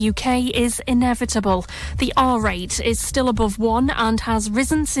UK is inevitable. The R rate is still above 1 and has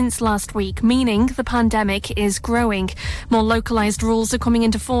risen since last week, meaning the pandemic is growing. More localised rules are coming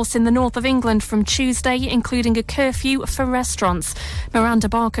into force in the north of England from Tuesday, including a curfew for restaurants. Miranda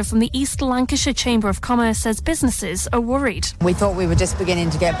Barker from the East Lancashire Chamber of Commerce says businesses are worried. We thought we were just beginning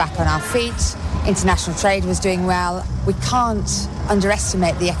to get back on our feet. International trade was doing well. We can't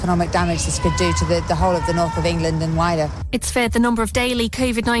underestimate the economic damage this could do to the whole of the north of England and wider. It's feared the number of daily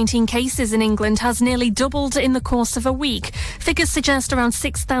COVID-19 cases in England has nearly doubled in the course of a week. Figures suggest around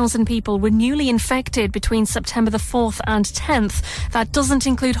 6,000 people were newly infected between September the 4th and 10th. That doesn't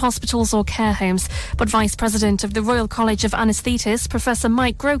include hospitals or care homes. But Vice President of the Royal College of Anaesthetists, Professor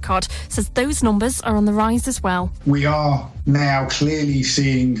Mike Grocott, says those numbers are on the rise as well. We are now clearly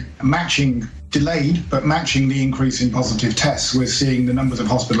seeing delayed, but matching the increase in positive tests. We're seeing the numbers of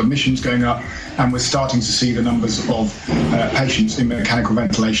hospital admissions going up, and we're starting to see the numbers of patients in mechanical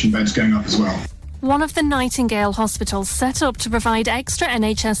ventilation beds going up as well. One of the Nightingale hospitals set up to provide extra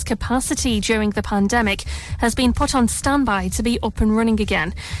NHS capacity during the pandemic has been put on standby to be up and running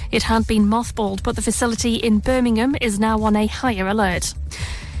again. It had been mothballed, but the facility in Birmingham is now on a higher alert.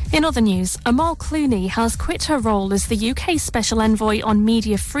 In other news, Amal Clooney has quit her role as the UK Special Envoy on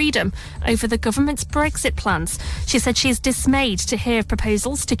Media Freedom over the government's Brexit plans. She said she is dismayed to hear of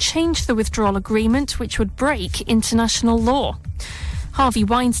proposals to change the withdrawal agreement, which would break international law. Harvey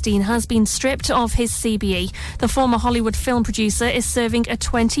Weinstein has been stripped of his CBE. The former Hollywood film producer is serving a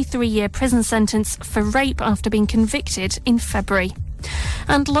 23-year prison sentence for rape after being convicted in February.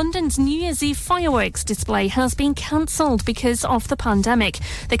 And London's New Year's Eve fireworks display has been cancelled because of the pandemic.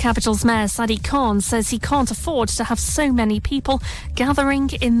 The capital's mayor, Sadiq Khan, says he can't afford to have so many people gathering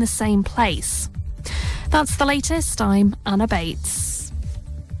in the same place. That's the latest. I'm Anna Bates.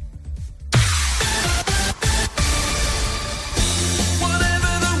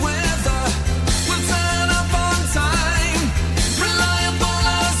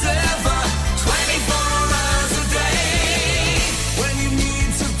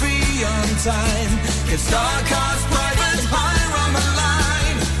 Get StarCar's private hire on the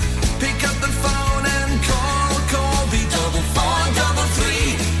line. Pick up the phone and call Corby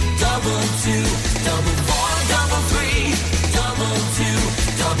 4433 22 4433 22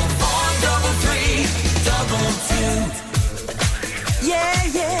 4433 22. Yeah,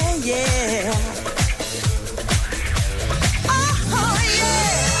 yeah, yeah. Oh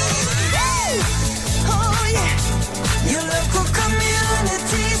yeah. Oh yeah. Your local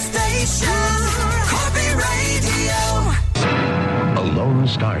community station. A lone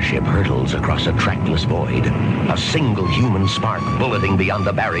starship hurtles across a trackless void. A single human spark bulleting beyond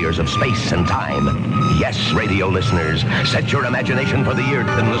the barriers of space and time. Yes, radio listeners, set your imagination for the year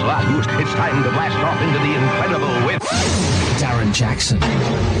that was last. It's time to blast off into the incredible with Darren Jackson.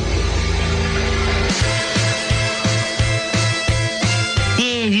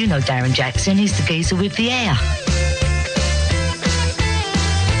 Yeah, you know Darren Jackson. He's the geezer with the air.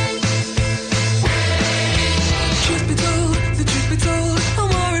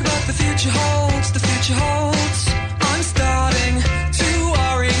 The future holds. I'm starting to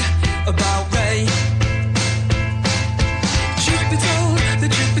worry about Ray. Truth be told, the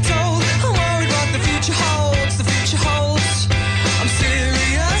truth be told, I'm worried what the future holds. The future holds. I'm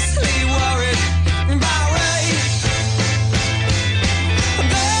seriously worried about Ray.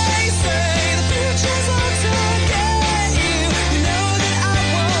 They say the future's out to get.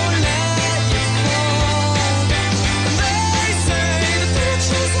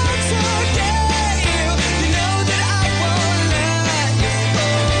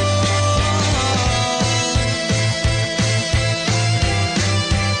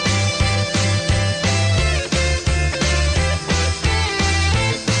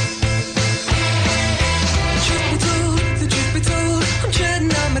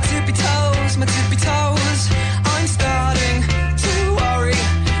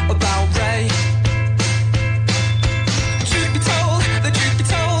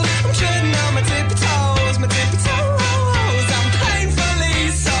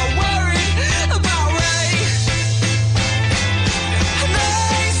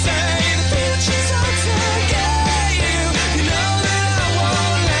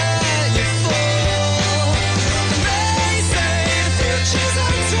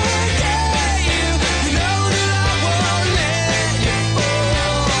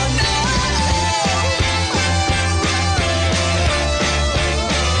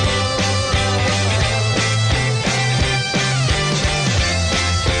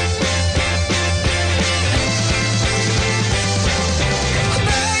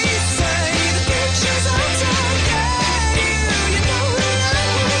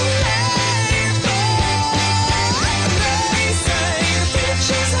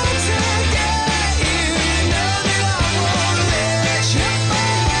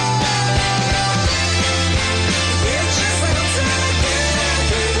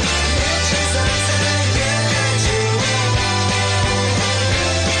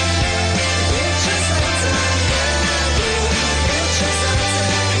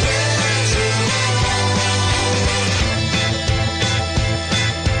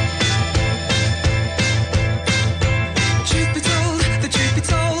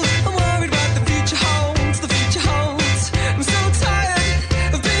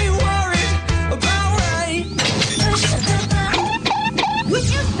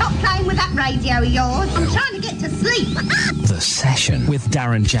 that radio of yours. I'm trying to get to sleep. The Session with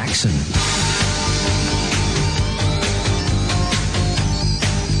Darren Jackson.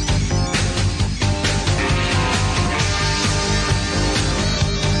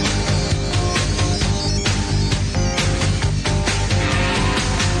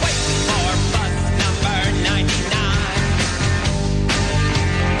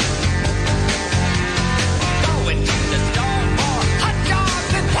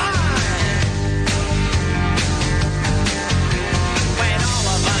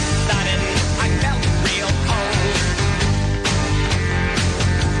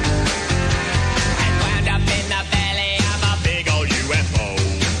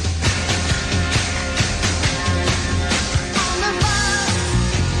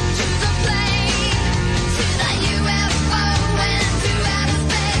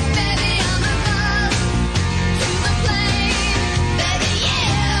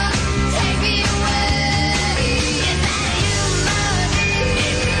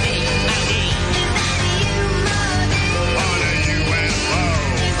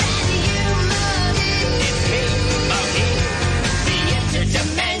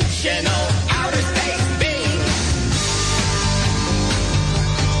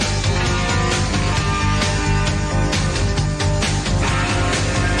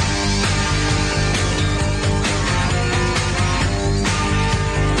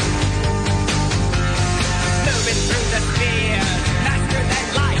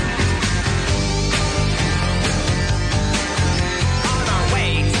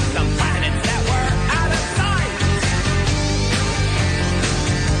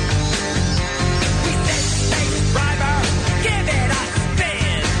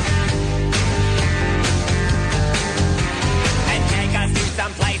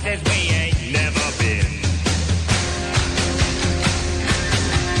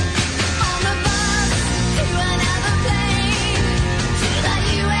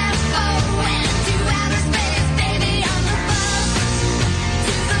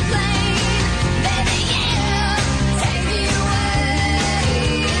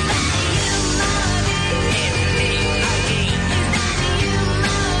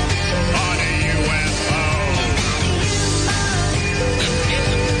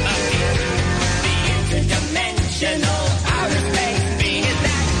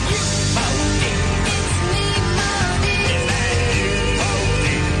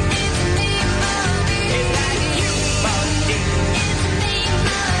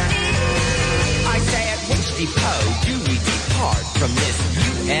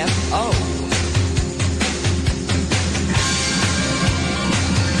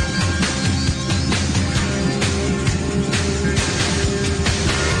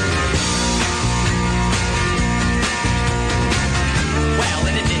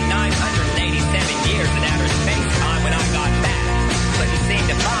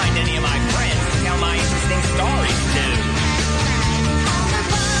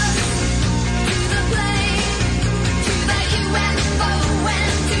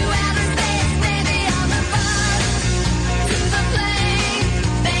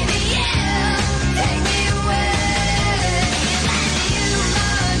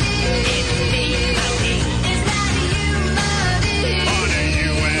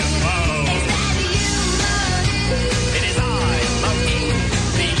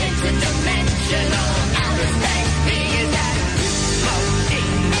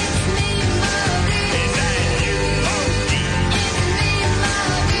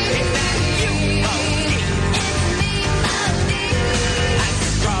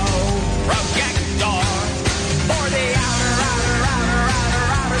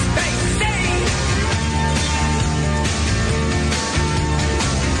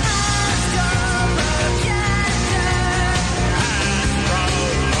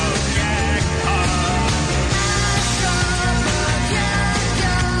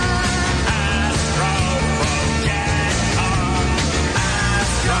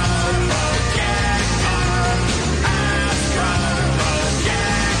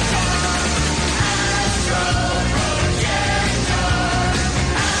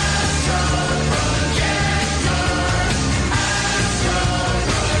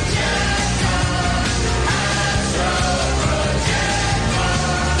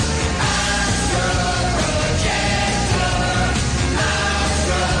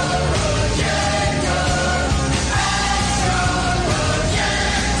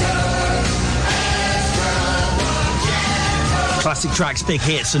 Classic tracks, big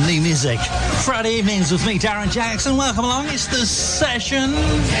hits and new music. Friday evenings with me, Darren Jackson. Welcome along. It's The Session.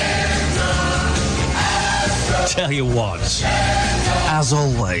 Tell you what, as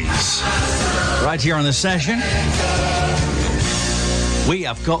always, right here on the session, we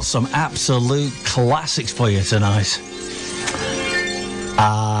have got some absolute classics for you tonight.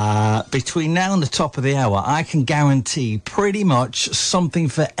 Between now and the top of the hour, I can guarantee pretty much something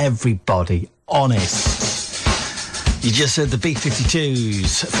for everybody. Honest. You just heard the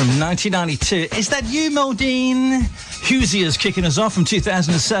B-52s from 1992. Is that you, Modine? Hoosiers kicking us off from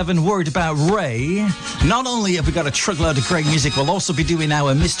 2007. Worried About Ray. Not only have we got a truckload of great music, we'll also be doing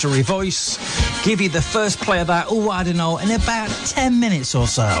our mystery voice. Give you the first play of that, I don't know, in about 10 minutes or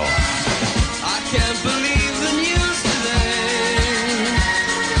so. I can't believe the news today.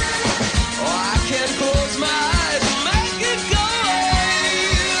 Oh, I can't close my eyes and make it go away.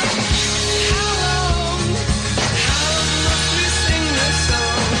 How long must we sing this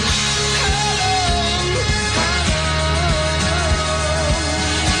song? How long?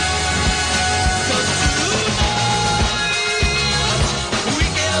 'Cause tonight we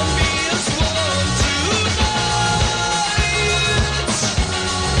can be as one tonight.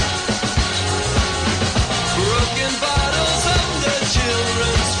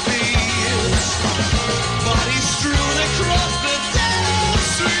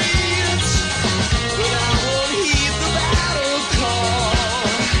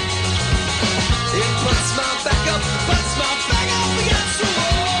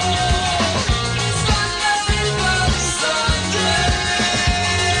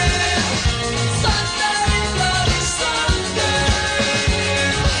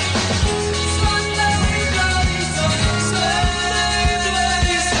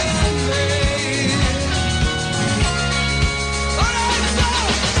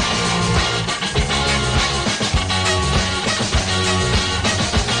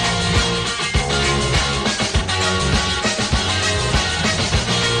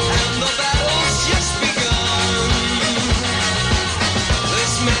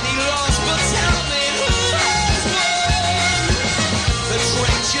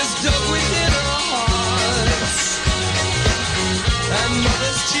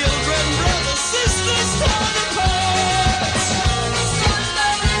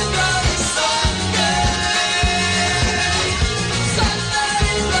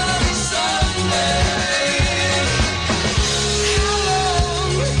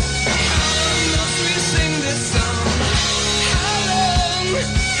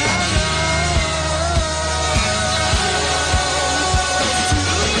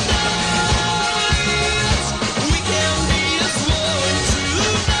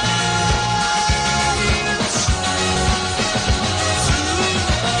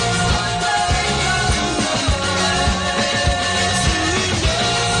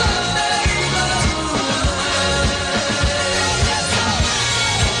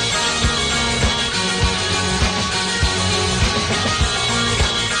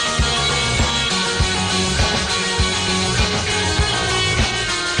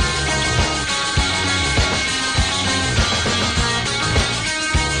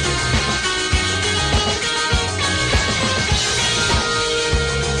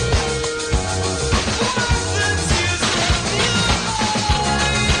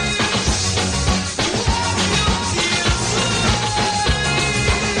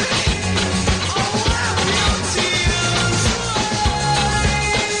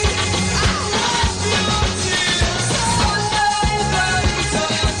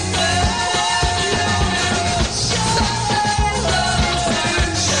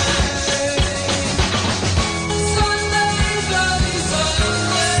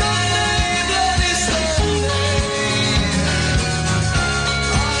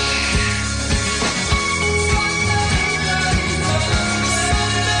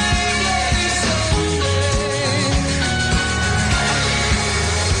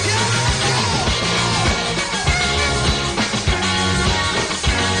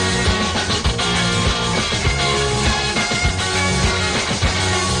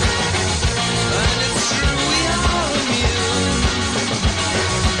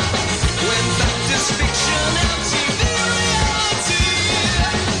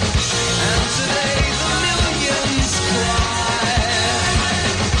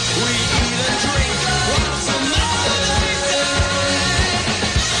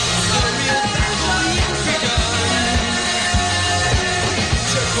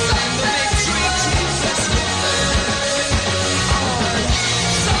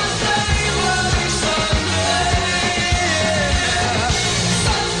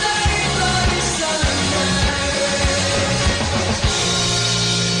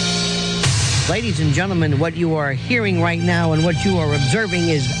 Ladies and gentlemen, what you are hearing right now and what you are observing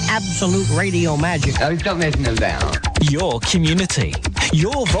is absolute radio magic. Stop messing around. Your community,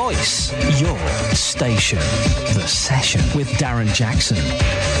 your voice, your station. The Session with Darren Jackson.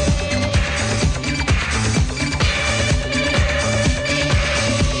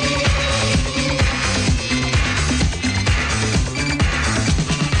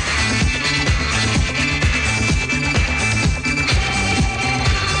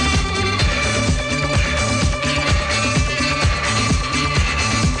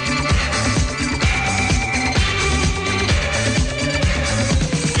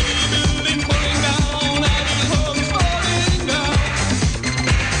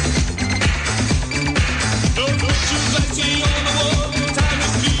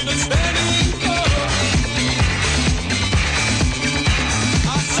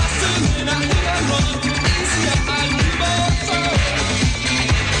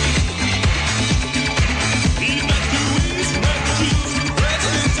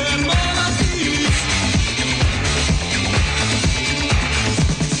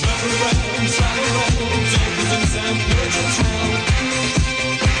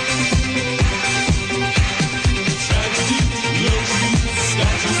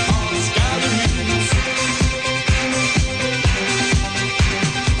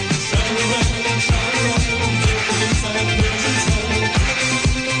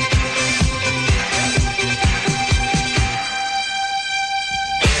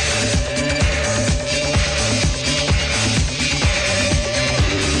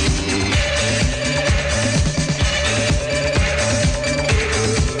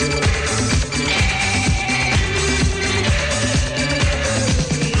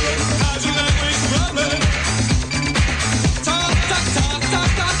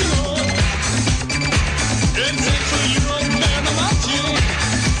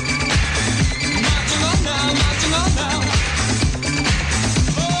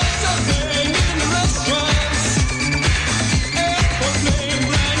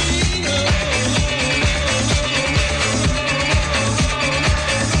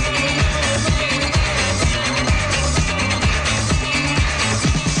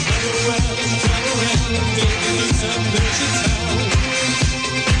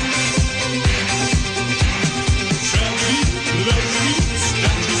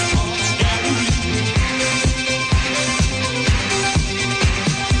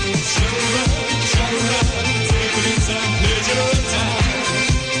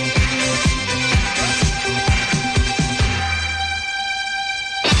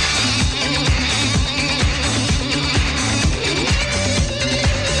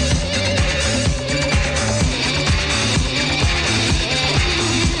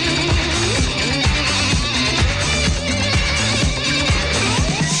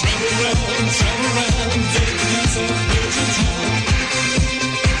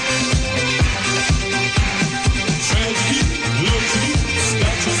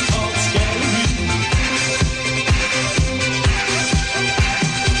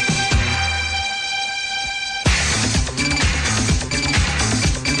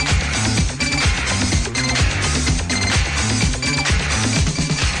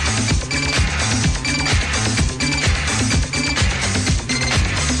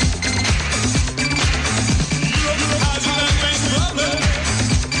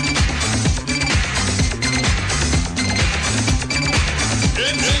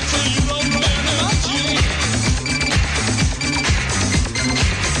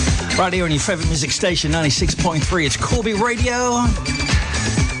 Right here on your favourite music station, 96.3. It's Corby Radio.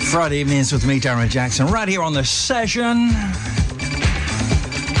 Friday evenings with me, Darren Jackson, right here on The Session.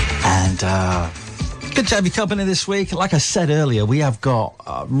 And good to have your company this week. Like I said earlier, we have got,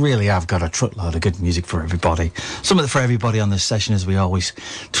 really have got a truckload of good music for everybody. Some of it for everybody on this session, as we always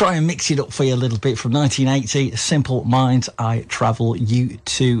try and mix it up for you a little bit. From 1980, Simple Minds, I Travel,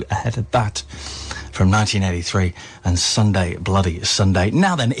 U2 ahead of that. From 1983 and Sunday Bloody Sunday.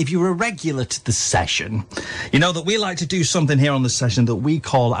 Now then, if you're a regular to the session, you know that we like to do something here on the session that we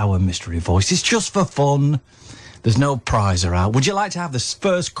call our mystery voice. It's just for fun. There's no prize around. Would you like to have this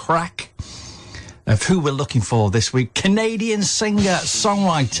first crack of who we're looking for this week? Canadian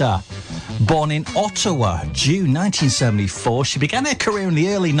singer-songwriter, born in Ottawa, June 1974. She began her career in the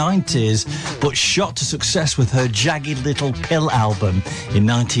early 90s, but shot to success with her Jagged Little Pill album in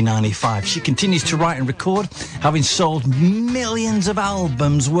 1995. She continues to write and record, having sold millions of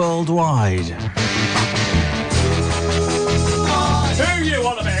albums worldwide. Who you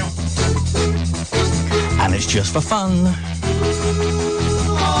on about? And it's just for fun.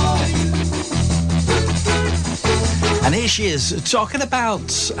 And here she is, talking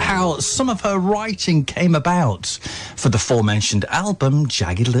about how some of her writing came about for the aforementioned album,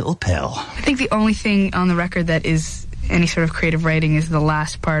 Jagged Little Pill. I think the only thing on the record that is any sort of creative writing is the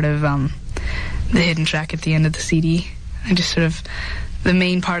last part of the hidden track at the end of the CD. I just sort of... The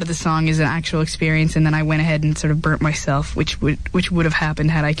main part of the song is an actual experience, and then I went ahead and sort of burnt myself, which would have happened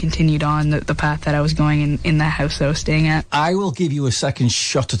had I continued on the path that I was going in that house that I was staying at. I will give you a second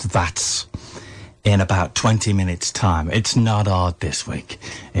shot at that in about 20 minutes' time. It's not hard this week.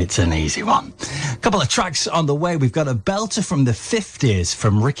 It's an easy one. A couple of tracks on the way. We've got a belter from the 50s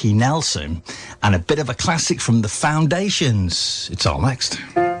from Ricky Nelson and a bit of a classic from the Foundations. It's all next.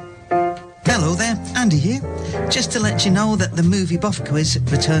 Hello there, Andy here. Just to let you know that the Movie Buff Quiz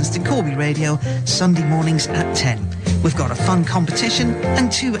returns to Corby Radio Sunday mornings at 10. We've got a fun competition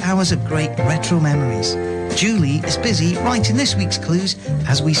and 2 hours of great retro memories. Julie is busy writing this week's clues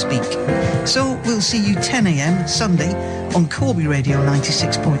as we speak. So we'll see you 10 a.m. Sunday on Corby Radio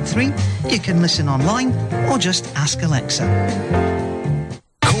 96.3. You can listen online or just ask Alexa.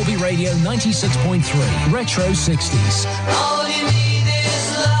 Corby Radio 96.3 Retro 60s. All you need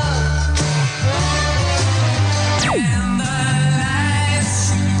is love. And the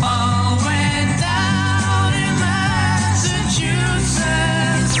lights all went down in Massachusetts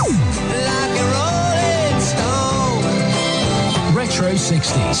like a rolling stone. Retro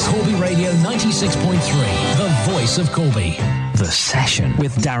 60s. Corby Radio 96.3. The voice of Corby. The Session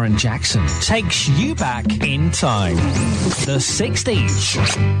with Darren Jackson takes you back in time. The 60s.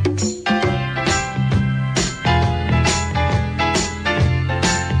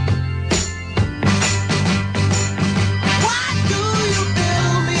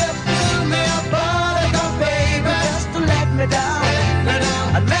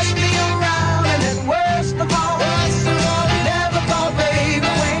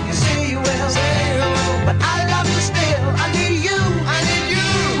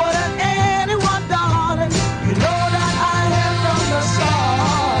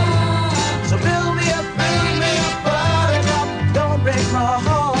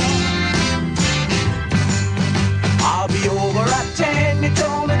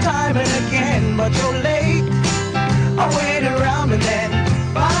 But you're late. I wait around and then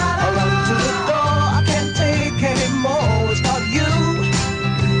I run to the door. I can't take anymore. It's not you.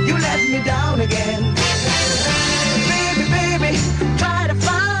 You let me down again. Baby, baby, try to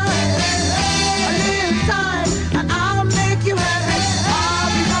find a little time and I'll make you happy. I'll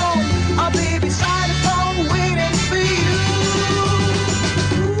be home. I'll be beside the phone waiting for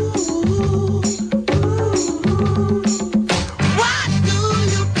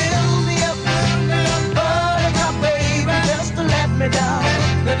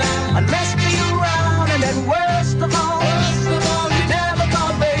and mess me around, and then worst of all, you never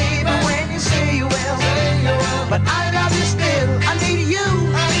call, baby, when you say you will. But I love you still, I need you,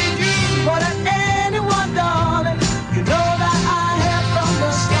 more than anyone, darling. You know that I have from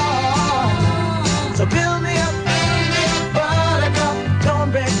the start. So build me up, buttercup,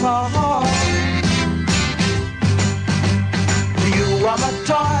 don't break my heart. You are my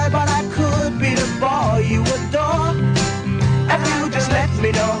toy, but I could be the boy you adore. If you just let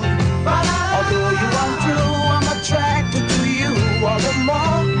me know. Although you are true, I'm attracted to you all the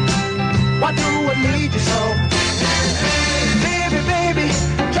more. Why do I need you so? Baby, baby,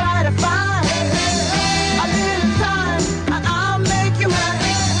 try to find a little time and I'll make you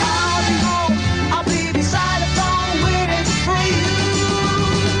happy. I'll be home, I'll be beside the phone waiting for you.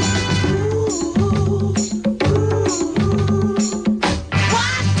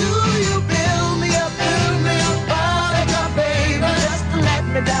 Why do you build me up, buttercup, baby, just to let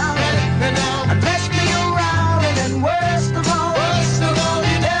me down? And mess me around, and then worst of all,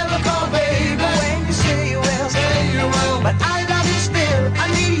 you never call, baby, when you say you will. But I love you still, I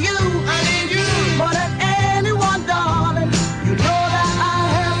need you, more than anyone, darling. You know that I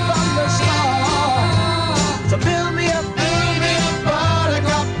have from the start. So build me up,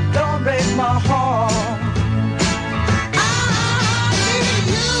 buttercup, don't break my heart. I need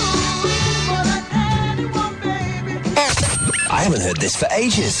you, more than anyone, baby. I haven't heard this for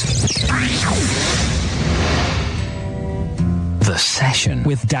ages. The Session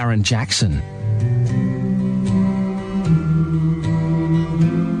with Darren Jackson.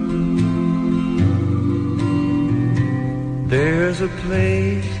 There's a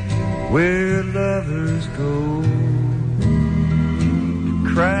place where lovers go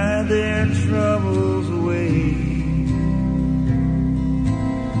to cry their troubles away,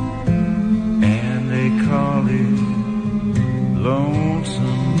 and they call it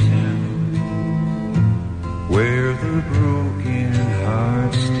Lonesome Town, where the broken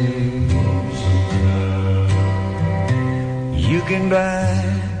heart stays. can buy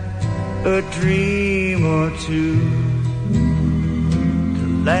a dream or two to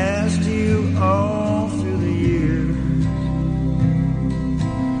last you all through the years,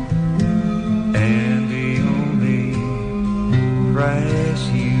 and the only price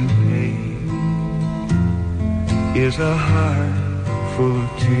you pay is a heart full of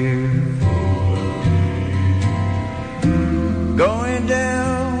tears. Going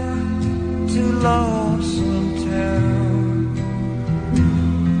down to Lonesome Town,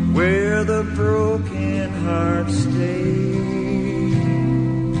 where the broken hearts stay.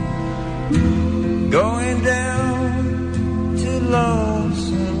 Going down to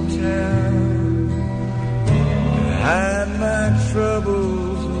Lonesome Town to hide my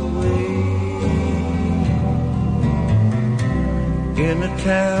troubles away. In a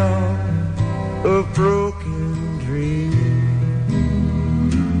town of broken dreams,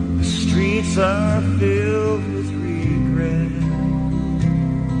 the streets are filled with regret.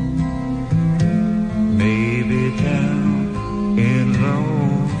 Maybe down in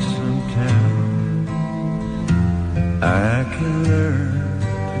Lonesome Town I can learn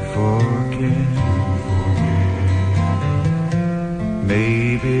to forget.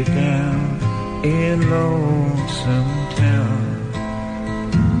 Maybe down in Lonesome Town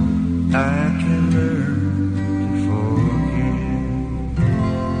I can learn to forget.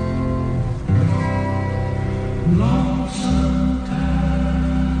 Lonesome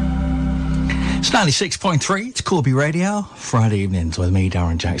Town. It's 96.3, it's Corby Radio, Friday evenings with me,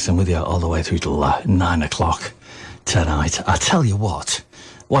 Darren Jackson, with you all the way through till 9 o'clock tonight. I tell you what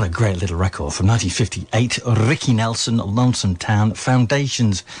a great little record from 1958, Ricky Nelson, Lonesome Town,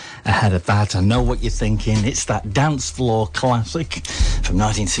 Foundations ahead of that. I know what you're thinking, it's that dance floor classic from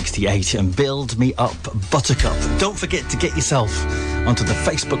 1968, and Build Me Up Buttercup. Don't forget to get yourself onto the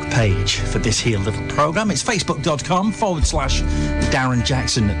Facebook page for this here little programme. It's facebook.com/Darren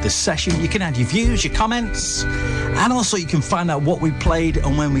Jackson The Session. You can add your views, your comments, and also you can find out what we played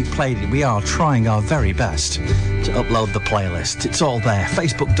and when we played it. We are trying our very best to upload the playlist. It's all there.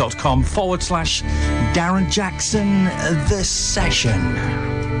 Facebook.com/Darren Jackson The Session.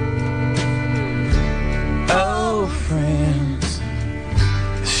 Oh, friends,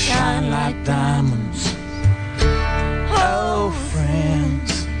 shine like diamonds. Oh,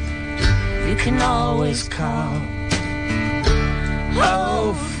 friends, you can always call.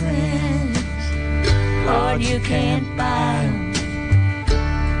 Oh, friends, Lord, you can't buy them.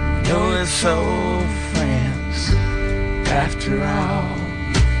 No, it's old friends after all.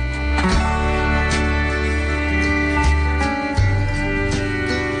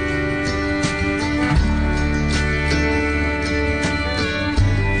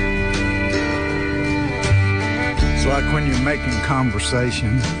 It's like when you're making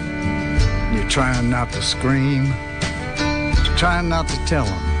conversation, you're trying not to scream, trying not to tell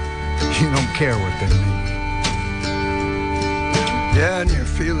them you don't care what they mean. Yeah, and you're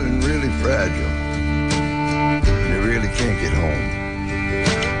feeling really fragile. You really can't get home.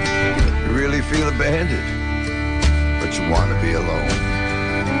 You really feel abandoned, but you want to be alone.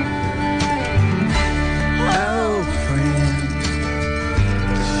 Oh, friends,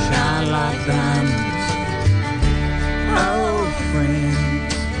 shine like diamonds. Oh,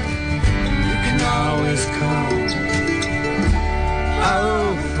 friends, you can always call.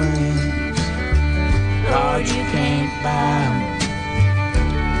 Oh, friends, Lord, you can't buy them.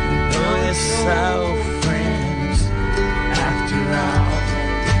 We're so friends after all.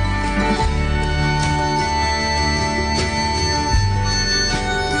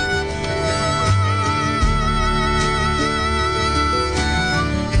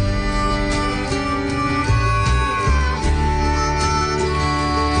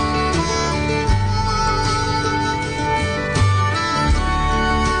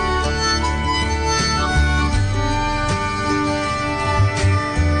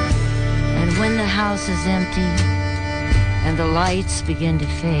 House is empty and the lights begin to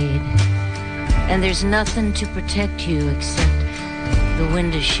fade, and there's nothing to protect you except the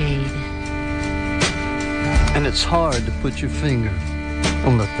window shade. And it's hard to put your finger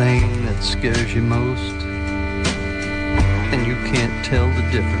on the thing that scares you most, and you can't tell the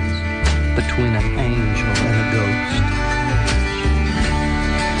difference between an angel and a ghost.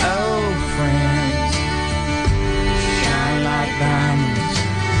 Oh, friends, shine like diamonds.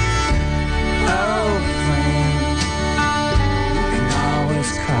 Oh, friends, you can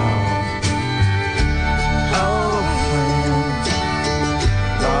always call. Oh, friends,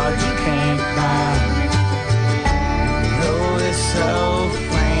 Lord, you can't buy. No, it's so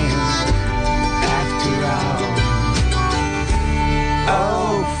friends after all.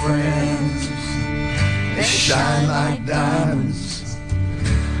 Oh, friends, shine like diamonds.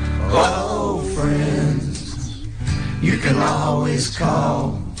 Oh, friends, you can always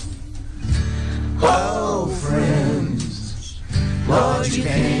call. Oh, friends, Lord, you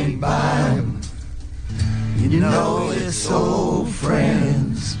can't buy them. You know it's old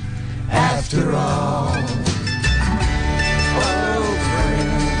friends after all.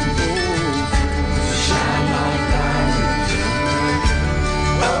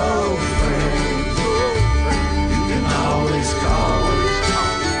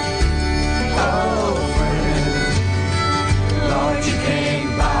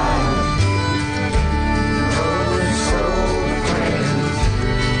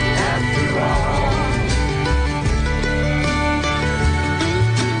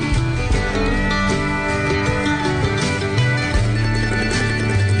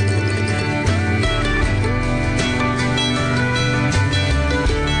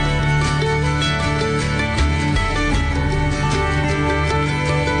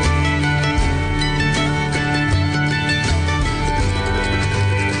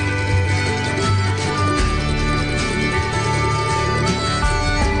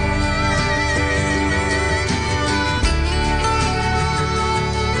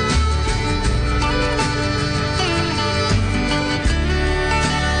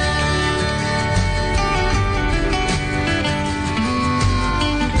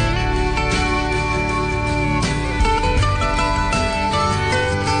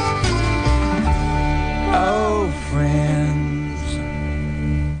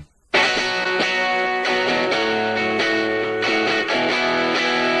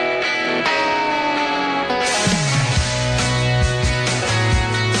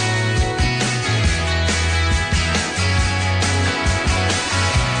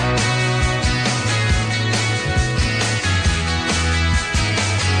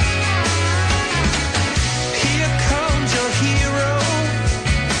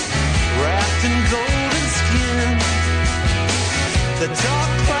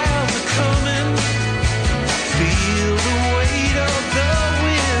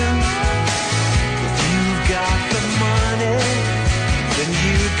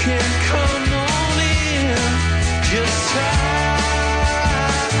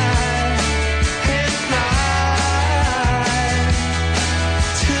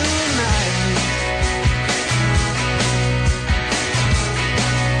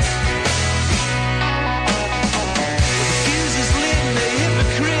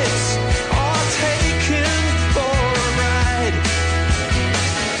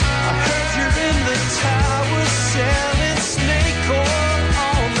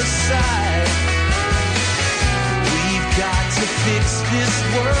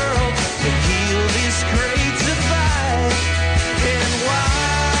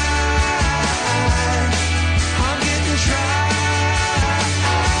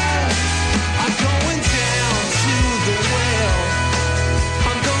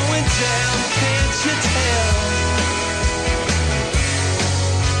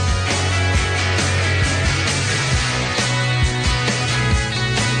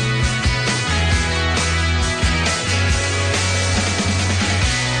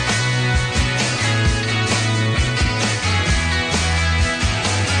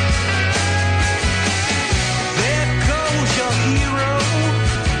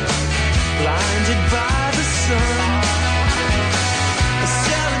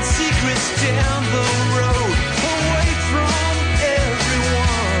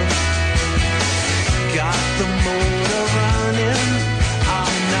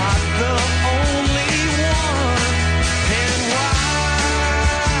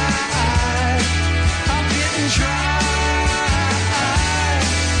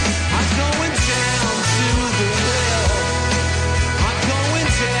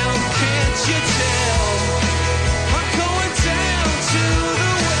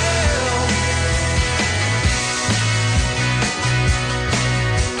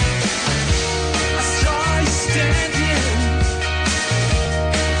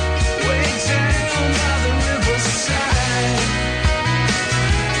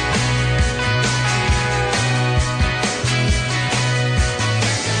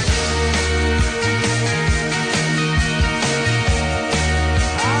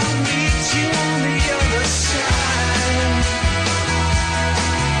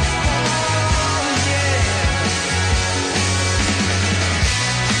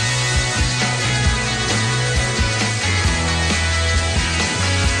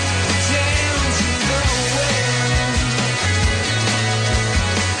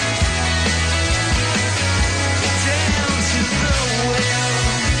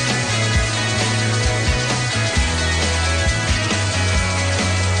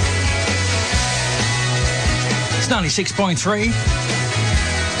 96.3.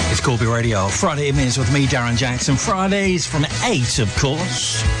 It's Corby Radio. Friday evenings with me, Darren Jackson. Fridays from 8, of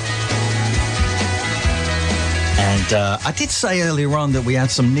course. And I did say earlier on that we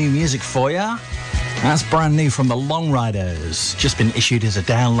had some new music for you. That's brand new from the Long Riders. Just been issued as a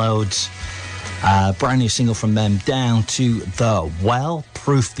download. Brand new single from them, Down to the Well.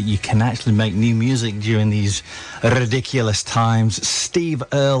 Proof that you can actually make new music during these ridiculous times. Steve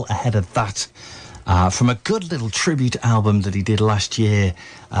Earle ahead of that. From a good little tribute album that he did last year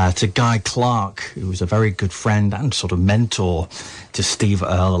to Guy Clark, who was a very good friend and sort of mentor to Steve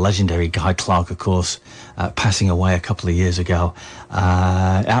Earle, a legendary Guy Clark, of course, passing away a couple of years ago.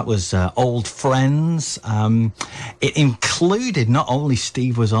 That was Old Friends. It included, not only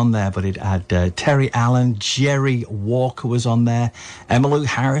Steve was on there, but it had Terry Allen, Jerry Walker was on there, Emmylou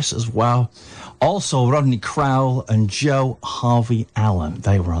Harris as well. Also, Rodney Crowell and Joe Harvey Allen,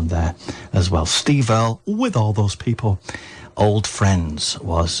 they were on there as well. Steve Earle, with all those people. Old Friends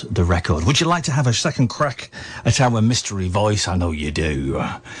was the record. Would you like to have a second crack at our mystery voice? I know you do.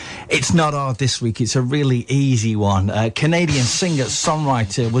 It's not hard this week. It's a really easy one. Canadian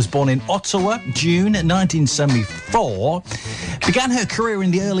singer-songwriter was born in Ottawa, June 1974. Began her career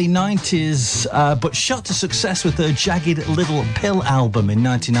in the early 90s, but shot to success with her Jagged Little Pill album in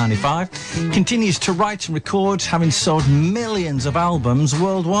 1995. Continues to write and record, having sold millions of albums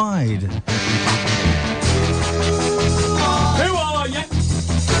worldwide.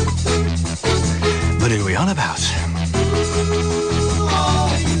 But who are we on about?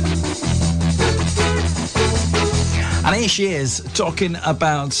 And here she is, talking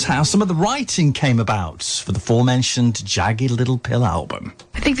about how some of the writing came about for the aforementioned Jagged Little Pill album.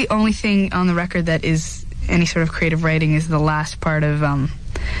 I think the only thing on the record that is any sort of creative writing is the last part of the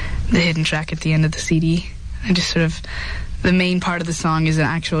hidden track at the end of the CD. I just sort of... The main part of the song is an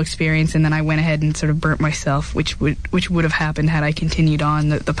actual experience, and then I went ahead and sort of burnt myself, which would have happened had I continued on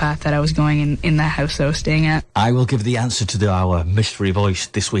the path that I was going in that house I was staying at. I will give the answer to our mystery voice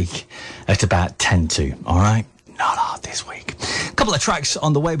this week at about 10 to, all right? Not hard this week. A couple of tracks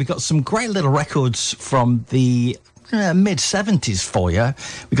on the way. We got some great little records from the mid-70s for you.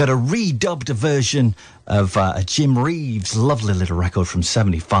 We got a redubbed version of Jim Reeves' lovely little record from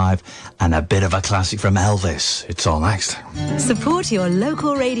 75 and a bit of a classic from Elvis. It's all next. Support your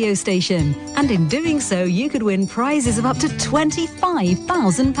local radio station, and in doing so you could win prizes of up to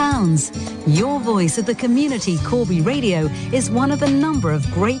 £25,000. Your voice of the community Corby Radio is one of a number of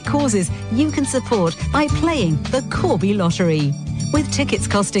great causes you can support by playing the Corby Lottery. With tickets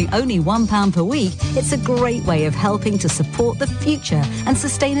costing only £1 per week, it's a great way of helping to support the future and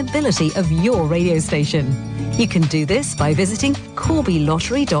sustainability of your radio station. You can do this by visiting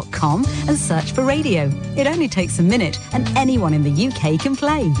corbylottery.com and search for radio. It only takes a minute and anyone in the UK can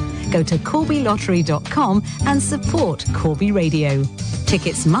play. Go to corbylottery.com and support Corby Radio.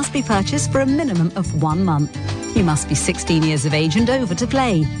 Tickets must be purchased for a minimum of 1 month. You must be 16 years of age and over to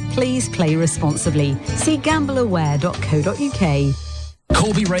play. Please play responsibly. See gambleaware.co.uk.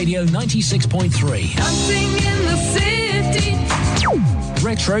 Corby Radio 96.3. Dancing in the city.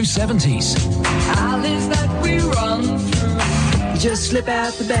 Retro 70s. Alleys that we run through. You just slip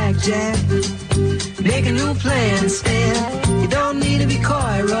out the back, Jack. Make a new plan instead. You don't need to be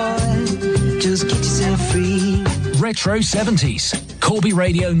coy, Roy. Just get yourself free. Retro 70s. Corby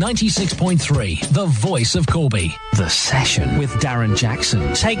Radio 96.3, the voice of Corby. The Session with Darren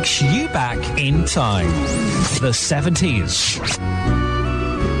Jackson takes you back in time. The 70s.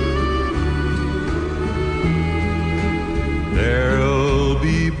 There'll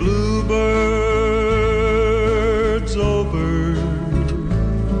be bluebirds over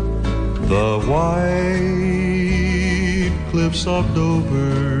the white cliffs of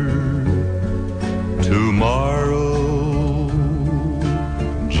Dover. Tomorrow,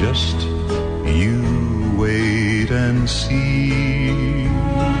 just you wait and see.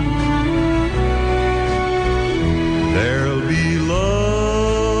 There'll be love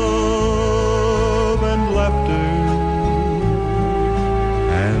and laughter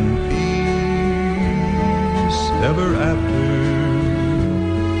and peace ever after.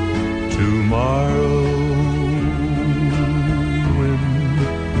 Tomorrow, when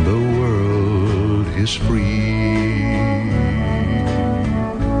the world is free.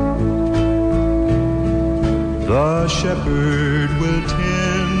 The shepherd will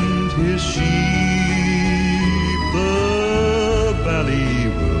tend his sheep, the valley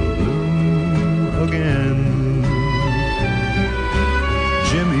will bloom again.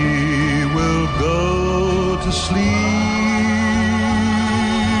 Jimmy will go to sleep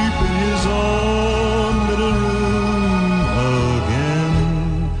in his own little room again.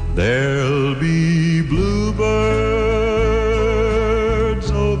 There'll be bluebirds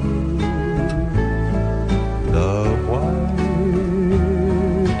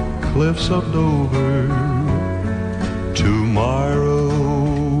cliffs of Dover. Tomorrow,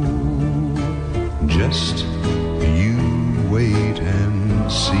 just you wait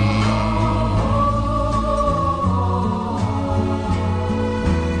and see.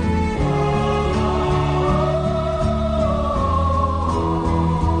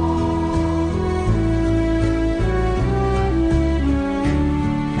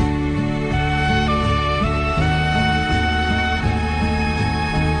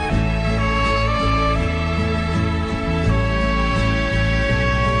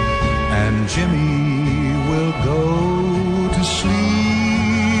 Jimmy will go to sleep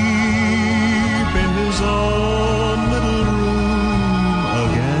in his own little room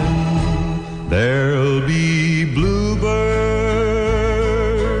again. There'll be bluebirds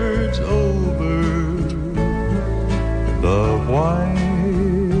over the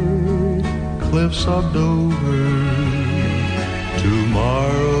white cliffs of Dover.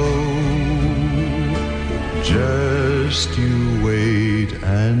 Tomorrow, just you wait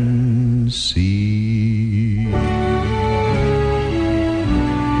and see.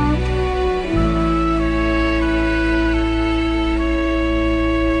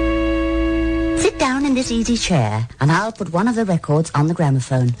 Sit down in this easy chair and I'll put one of the records on the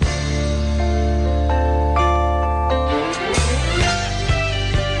gramophone.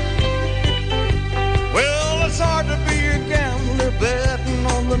 Well, it's hard to be a gambler betting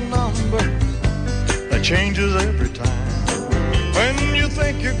on the number that changes every time. When you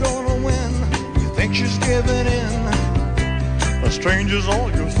think you're gonna win, you think she's giving in. A stranger's all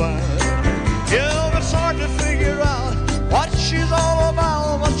you'll find. Yeah, it's hard to figure out what she's all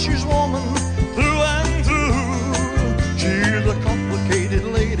about, but she's woman through and through. She's a complicated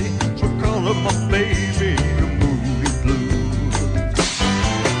lady, so color my baby a moody blue.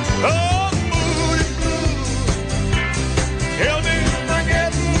 Oh, moody blue, help me if I'm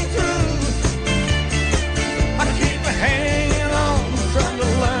getting through. I keep hanging on, trying to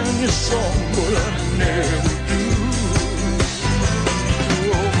learn your song, but I never do.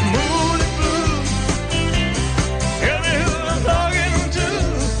 Oh, moody blue, tell me who I'm talking to.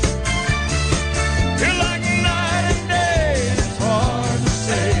 You're like night and day, it's hard to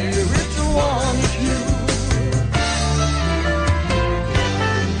say which one is you.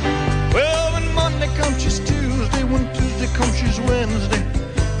 Well, when Monday comes, she's Tuesday. When Tuesday comes, she's Wednesday.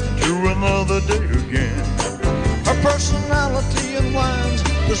 To another day again. Her personality unwinds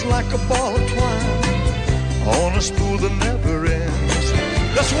just like a ball of twine on a spool that never ends.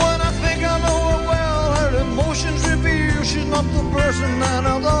 That's when I think I know her well. Her emotions reveal she's not the person that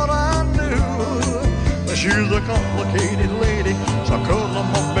I thought I knew. But she's a complicated lady, so call her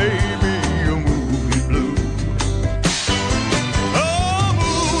my baby a moody blue. Oh,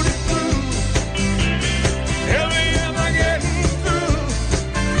 moody blue, tell me am I getting through?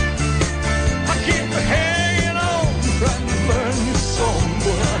 I keep hanging on, trying to learn your song,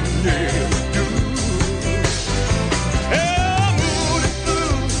 but I never do. Yeah, moody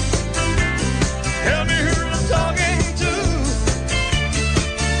blue, tell me who I'm talking to.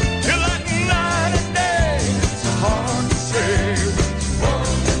 You're like night and day, it's hard to say which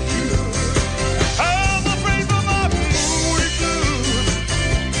one is you. I'm afraid for my moody blue.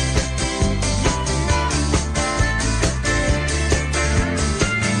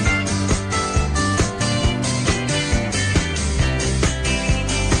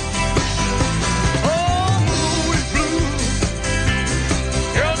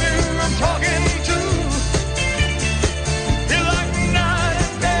 Tell me who I'm talking to. You're like night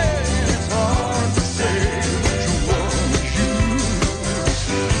and day, it's hard to say which one is you.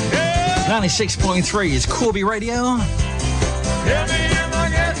 96.3 is Corby Radio. Tell me am I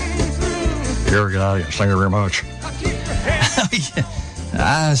getting through? Here we go. Thank you very much.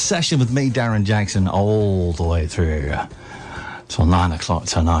 A session with me, Darren Jackson, all the way through till 9 o'clock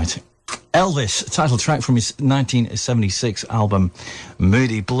tonight. Elvis, title track from his 1976 album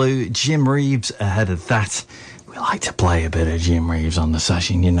Moody Blue. Jim Reeves ahead of that. We like to play a bit of Jim Reeves on the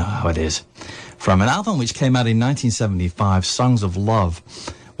session, you know how it is. From an album which came out in 1975, Songs of Love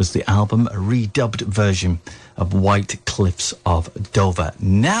was the album, a redubbed version of White Cliffs of Dover.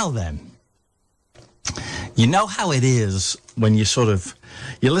 Now then, you know how it is when you're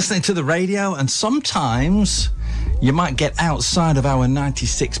listening to the radio and sometimes you might get outside of our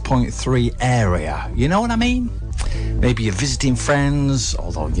 96.3 area. You know what I mean? Maybe you're visiting friends,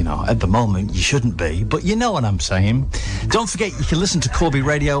 although, you know, at the moment you shouldn't be, but you know what I'm saying. Don't forget, you can listen to Corby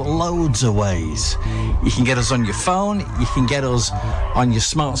Radio loads of ways. You can get us on your phone, you can get us on your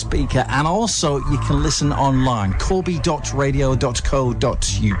smart speaker, and also you can listen online,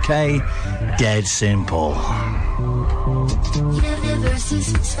 corby.radio.co.uk. Dead simple. Universe is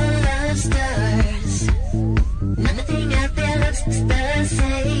surrounded.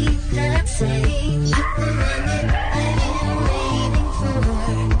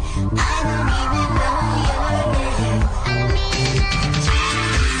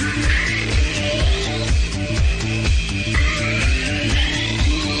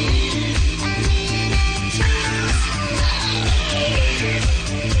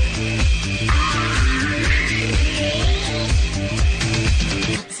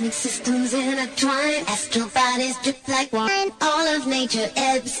 intertwine. Astral bodies drip like wine. All of nature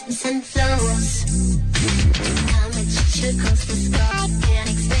ebbs and flows. How much trickles the sky? Can't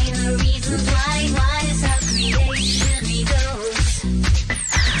explain the reasons why. Why is our creation goes?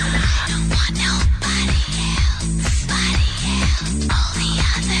 I don't want nobody else. All the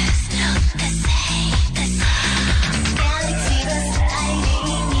others look the same. Galaxy was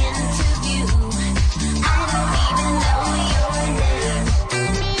sliding into view. I don't even know your name.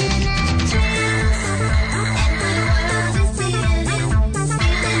 And my world is spinning,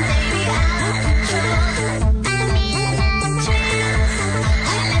 baby, out of control. I let the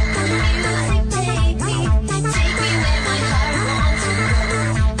music take me where my heart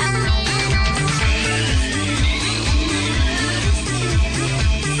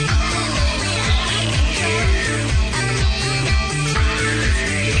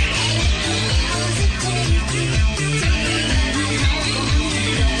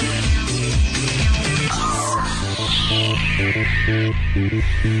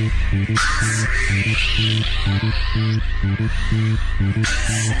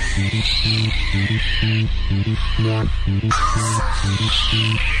to go.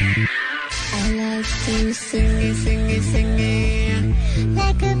 I like to sing it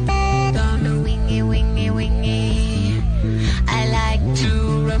like a bird on a wingy. I like to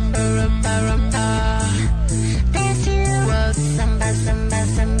rumba. There's you, well, samba.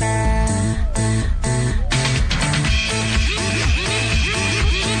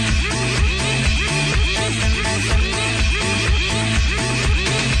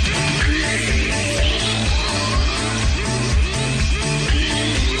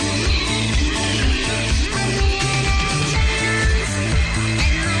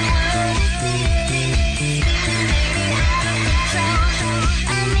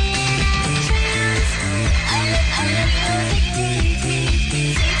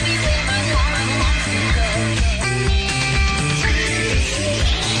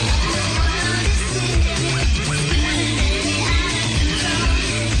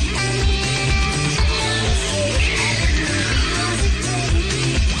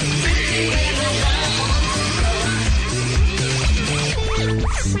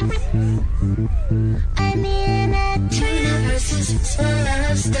 I'm in a universe full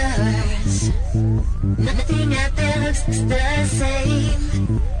of stars. Nothing out there looks the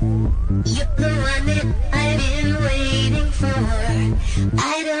same. You're the one that I've been waiting for.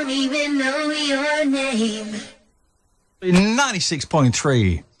 I don't even know your name.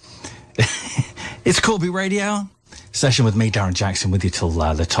 96.3. It's Corby Radio. Session with me, Darren Jackson, with you till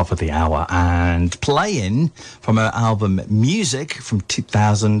the top of the hour. And playing from her album Music from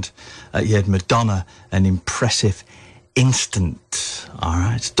 2000, you had Madonna, An Impressive Instant. All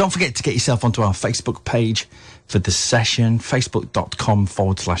right. Don't forget to get yourself onto our Facebook page for the session,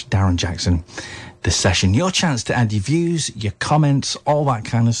 facebook.com/Darren Jackson. The session. Your chance to add your views, your comments, all that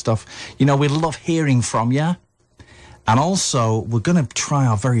kind of stuff. You know, we love hearing from you. And also, we're going to try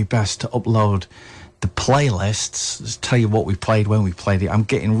our very best to upload the playlists. Just tell you what we played, when we played it. I'm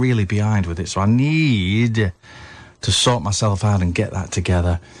getting really behind with it, so I need to sort myself out and get that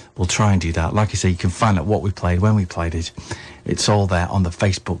together. We'll try and do that. Like I say, you can find out what we played, when we played it. It's all there on the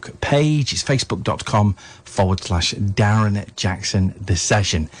Facebook page. It's facebook.com/Darren Jackson The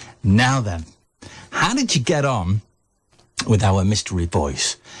Session. Now then, how did you get on with our mystery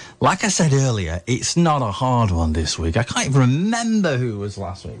voice? Like I said earlier, it's not a hard one this week. I can't even remember who was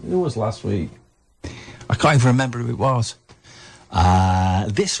last week. Who was last week? I can't even remember who it was.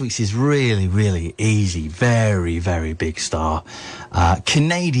 This week's is really, really easy. Very, very big star.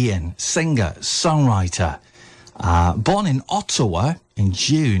 Canadian singer, songwriter. Born in Ottawa in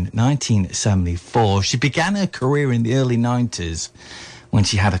June 1974. She began her career in the early 90s when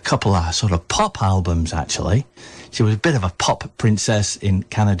she had a couple of sort of pop albums, actually. She was a bit of a pop princess in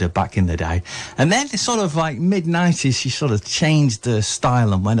Canada back in the day. And then sort of like mid-90s, she sort of changed her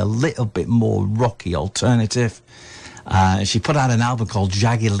style and went a little bit more rocky, alternative. She put out an album called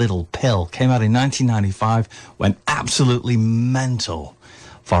Jagged Little Pill. Came out in 1995, went absolutely mental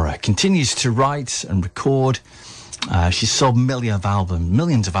for her. Continues to write and record. She sold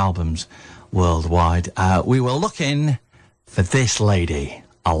millions of albums worldwide. We were looking for this lady,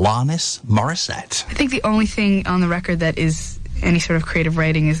 Alanis Morissette. I think the only thing on the record that is any sort of creative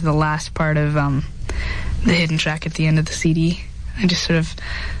writing is the last part of the hidden track at the end of the CD. I just sort of,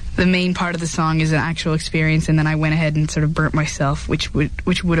 the main part of the song is an actual experience, and then I went ahead and sort of burnt myself, which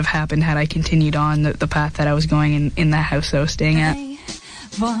would have happened had I continued on the path that I was going in that house that I was staying at. I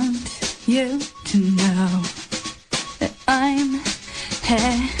want you to know that I'm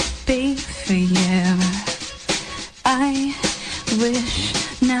happy for you. I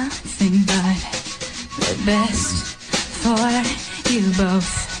wish nothing but the best for you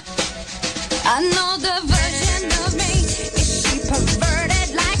both. I know the version of me. Is she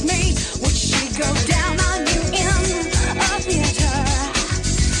perverted like me? Would she go down on you in a theater?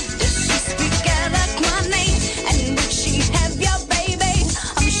 Does she speak eloquently? And would she have your baby?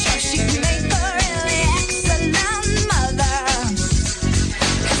 I'm sure she'd make a really excellent mother.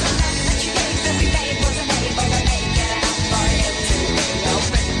 'Cause the love that you gave every day wasn't able to make it enough for you to be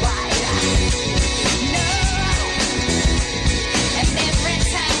open wide. No. And every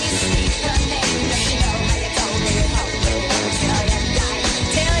time you speak her name, does she know how you told me you told me till you died?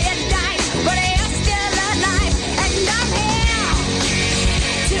 Till you died, but you're still alive. And I'm here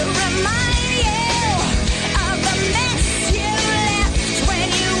to remind you of the mess you left when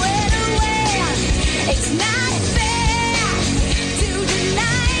you went away. It's not fair to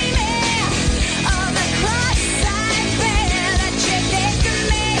deny me of the cross I bear that you did to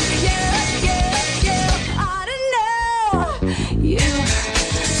me. You ought to know. You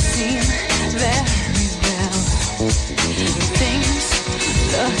seem very well. Things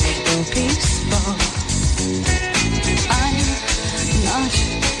look peaceful. I'm not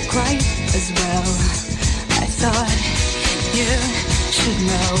quite as well. I thought you should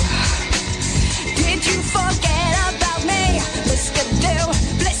know. Did you forget about me, Mr.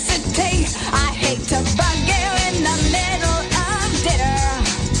 Duplicity? I hate to bug you in the middle of dinner.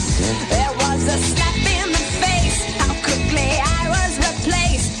 There was a slap in the face, how quickly I was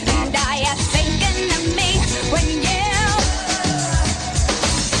replaced. And are you thinking of me when you...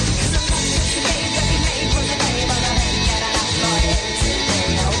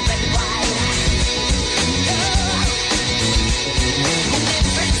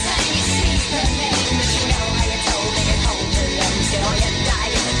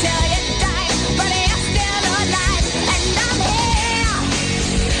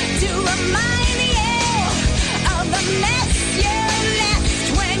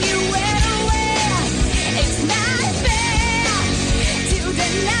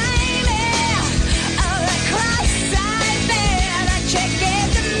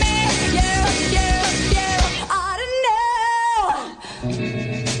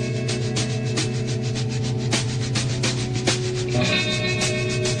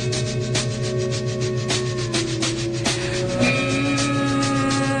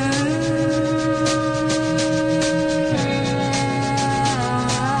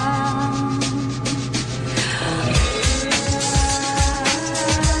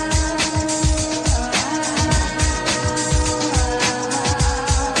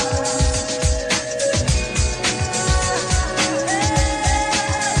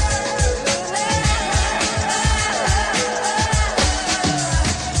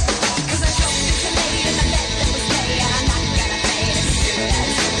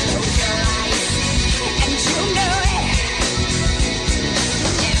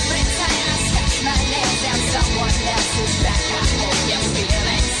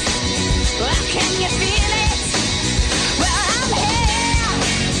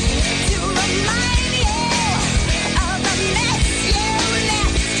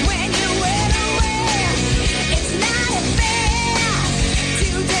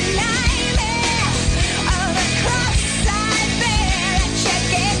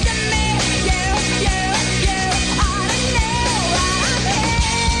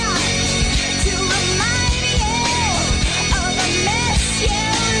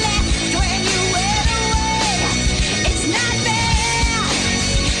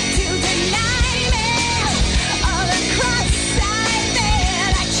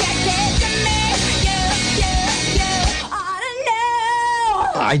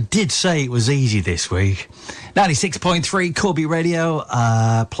 I did say it was easy this week. 96.3 Corby Radio,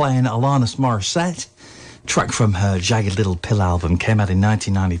 playing Alanis Morissette. Track from her Jagged Little Pill album, came out in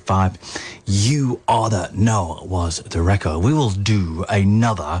 1995. You Oughta Know was the record. We will do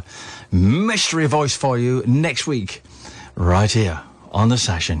another mystery voice for you next week, right here on the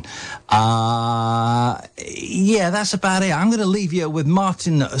session. Yeah, that's about it. I'm going to leave you with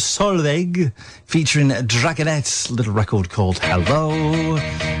Martin Solveig featuring Dragonette's little record called Hello.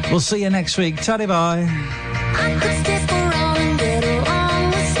 We'll see you next week. Ta-da, bye. I could stay around and get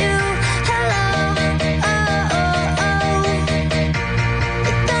along with you. Hello, oh, oh, oh.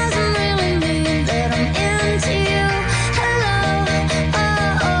 It doesn't really mean that I'm into you. Hello,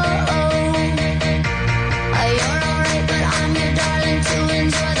 oh, oh, oh. You're alright, but I'm your darling to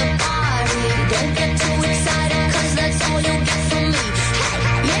enjoy the party. Don't get too excited, 'cause that's all you'll get from me.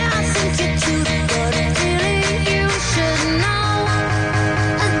 Hey, yeah, I think you're cute, but really you should know.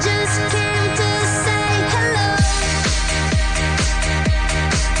 I just came to say hello.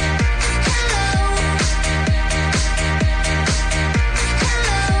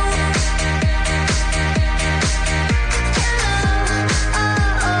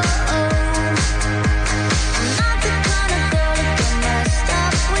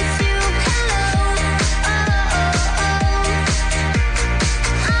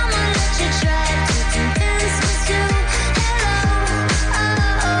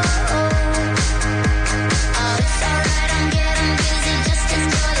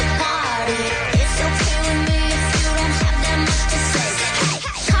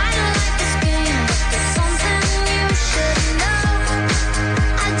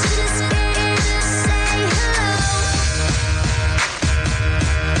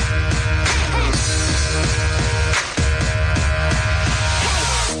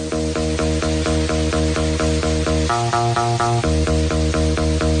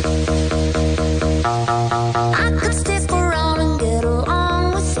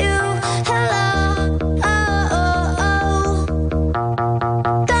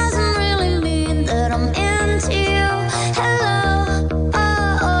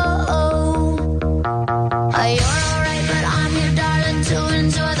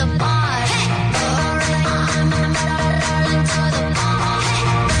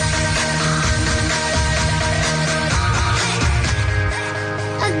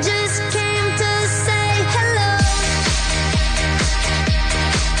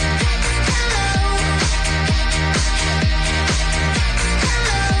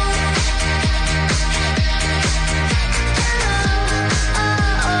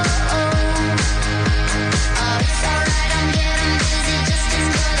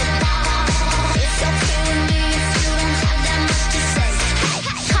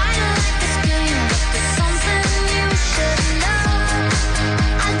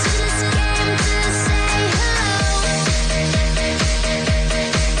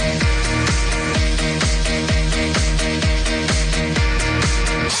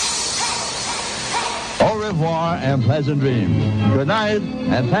 pleasant dreams. Good night,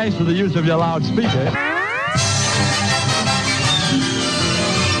 and thanks for the use of your loudspeaker.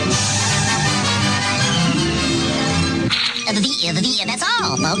 And that's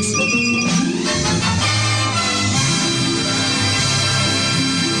all, folks.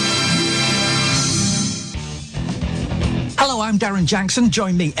 Hello, I'm Darren Jackson.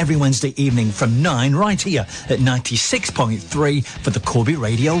 Join me every Wednesday evening from 9 right here at 96.3 for the Corby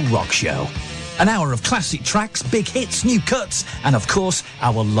Radio Rock Show. An hour of classic tracks, big hits, new cuts, and of course,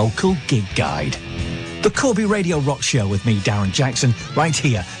 our local gig guide. The Corby Radio Rock Show with me, Darren Jackson, right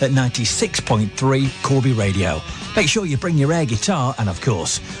here at 96.3 Corby Radio. Make sure you bring your air guitar and, of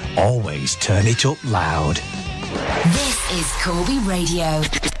course, always turn it up loud. This is Corby Radio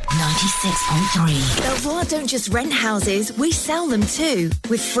 96.3. Belvoir don't just rent houses, we sell them too.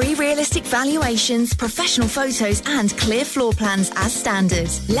 With free realistic valuations, professional photos and clear floor plans as standard.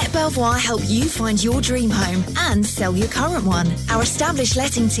 Let Belvoir help you find your dream home and sell your current one. Our established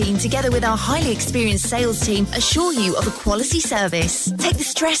letting team together with our highly experienced sales team assure you of a quality service. Take the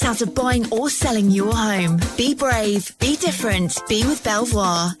stress out of buying or selling your home. Be brave, be different, be with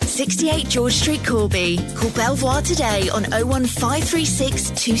Belvoir. 68 George Street, Corby. Call Belvoir today on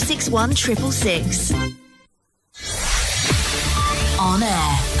 01536 261 666. On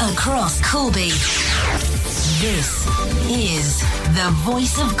air, across Corby. This is the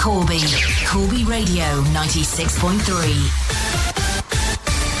voice of Corby. Corby Radio 96.3.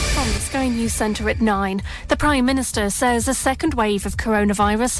 From the Sky News Centre at 9, the Prime Minister says a second wave of coronavirus